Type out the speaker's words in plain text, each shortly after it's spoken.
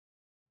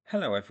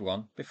Hello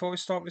everyone, before we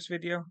start this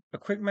video, a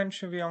quick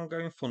mention of the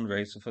ongoing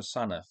fundraiser for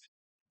SANEF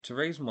to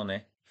raise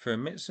money for a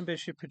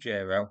Mitsubishi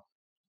Pajero,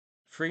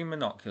 3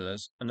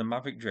 monoculars and a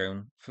Mavic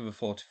drone for the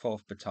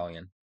 44th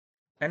Battalion.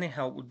 Any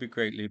help would be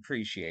greatly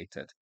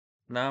appreciated.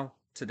 Now,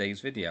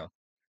 today's video.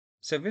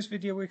 So this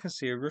video we can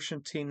see a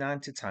Russian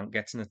T-90 tank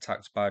getting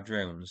attacked by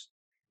drones.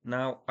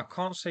 Now, I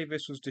can't say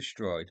this was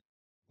destroyed,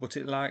 but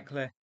it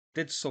likely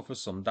did suffer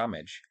some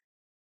damage.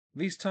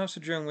 These types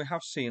of drone we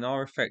have seen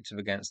are effective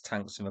against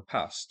tanks in the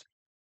past.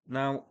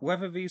 Now,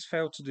 whether these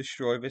failed to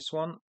destroy this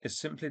one is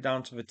simply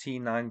down to the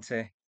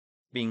T-90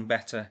 being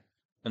better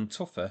and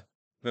tougher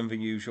than the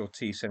usual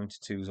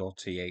T-72s or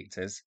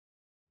T-80s,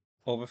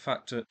 or the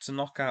fact that to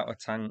knock out a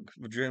tank,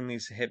 the drone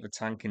needs to hit the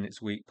tank in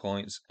its weak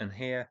points, and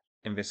here,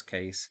 in this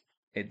case,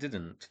 it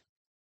didn't.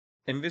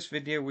 In this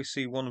video we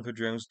see one of the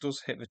drones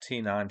does hit the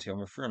T-90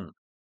 on the front,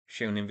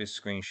 shown in this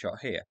screenshot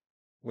here,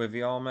 where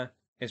the armour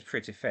is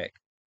pretty thick,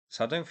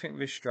 so I don't think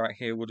this strike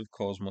here would have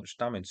caused much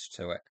damage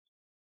to it.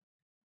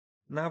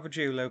 Now the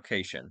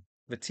geolocation.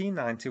 The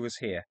T-90 was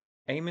here,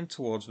 aiming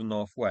towards the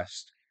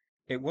northwest.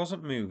 It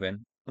wasn't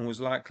moving and was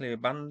likely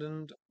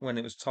abandoned when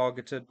it was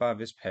targeted by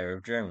this pair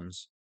of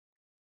drones.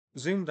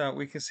 Zoomed out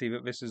we can see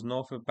that this is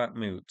north of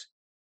Bakhmut,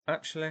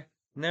 actually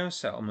near a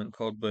settlement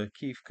called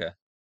Berkhivka.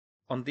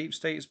 On Deep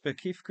State's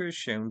Berkhivka is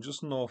shown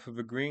just north of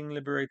the Green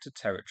Liberated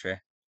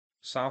Territory,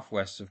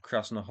 southwest of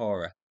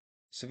Krasnohora,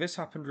 so this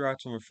happened right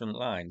on the front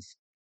lines.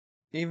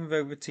 Even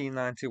though the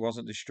T-90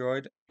 wasn't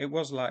destroyed, it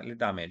was lightly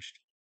damaged,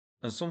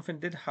 and something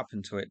did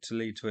happen to it to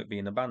lead to it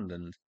being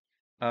abandoned,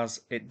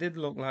 as it did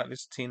look like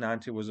this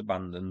T-90 was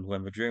abandoned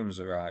when the drones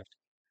arrived.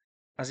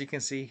 As you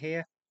can see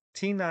here,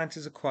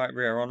 T-90s are quite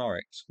rare on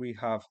Oryx. We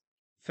have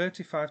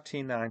 35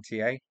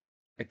 T-90A,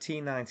 a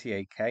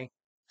T-90AK,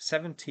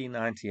 7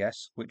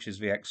 T-90S, which is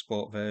the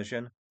export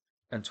version,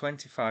 and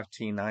 25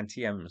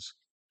 T-90Ms.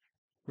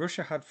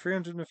 Russia had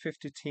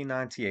 350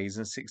 T-90As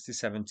and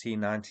 67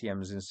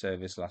 T-90Ms in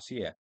service last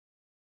year,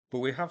 but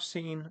we have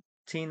seen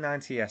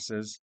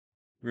T-90Ss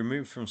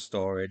removed from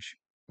storage,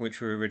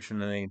 which were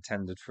originally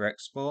intended for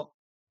export,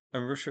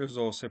 and Russia has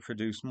also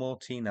produced more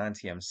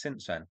T-90Ms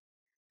since then.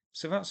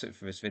 So that's it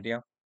for this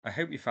video. I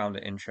hope you found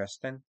it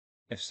interesting.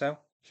 If so,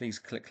 please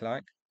click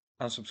like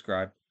and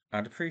subscribe.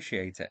 I'd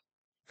appreciate it.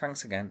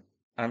 Thanks again,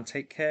 and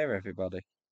take care everybody.